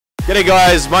G'day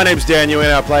guys, my name's Dan Ewing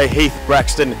and I play Heath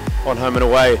Braxton on Home and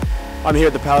Away. I'm here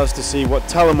at the Palace to see what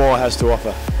Tullamore has to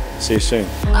offer. See you soon.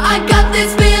 I got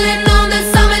this feeling on the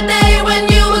summer day when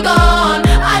you were gone.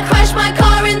 I crashed my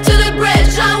car into the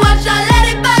bridge, I watched, I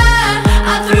let it burn.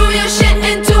 I threw your shit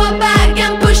into a bag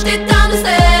and pushed it down the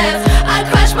stairs. I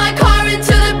crashed my car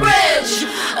into the bridge.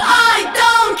 I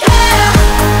don't care,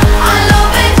 I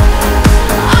love it,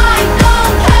 I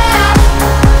don't care.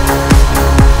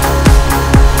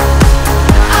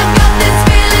 I got this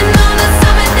feeling on the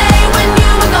summer day when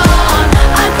you were gone.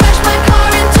 I crashed my car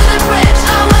into the bridge,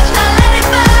 I watched, I let it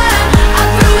burn. I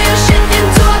threw your shit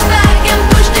into a bag and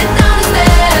pushed it down the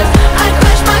stairs. I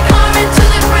crashed my car into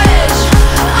the bridge.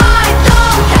 I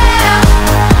don't care,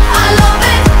 I love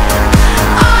it,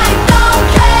 I don't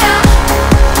care.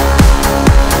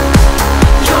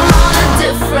 You're on a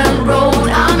different road,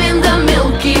 I'm in the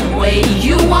Milky Way.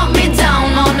 You want me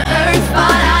down on Earth,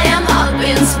 but I am up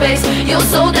in space. You're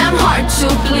so damn hard to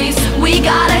please, we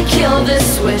gotta kill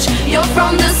this switch. You're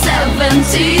from the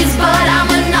 70s, but I'm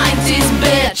a 90s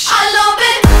bitch. I love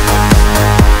it,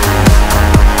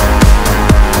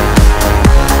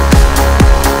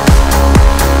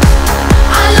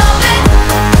 I love it.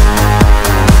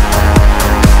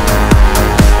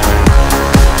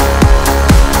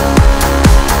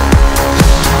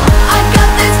 I got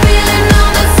this feeling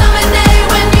on the summer day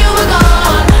when you were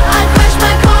gone. I crashed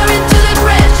my car into the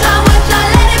bridge, I watched, I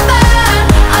let it burn.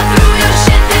 I threw your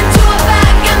shit into a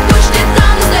bag and pushed it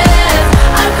down the stairs.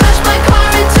 I crashed my car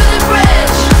into the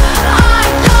bridge. I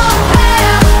don't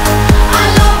care, I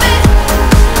love it,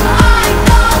 I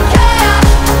don't care.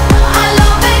 I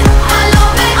love it, I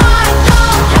love it, I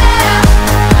don't care.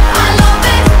 I love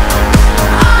it,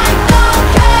 I don't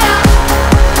care.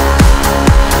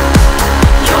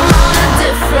 You're on a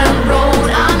different road,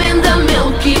 I'm in the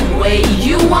Milky Way.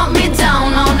 You want me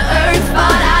down on Earth,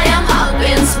 but I am up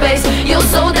in space. You're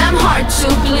so damn hard to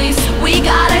please, we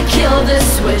gotta kill this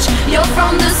switch. You're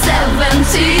from the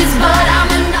 70s, but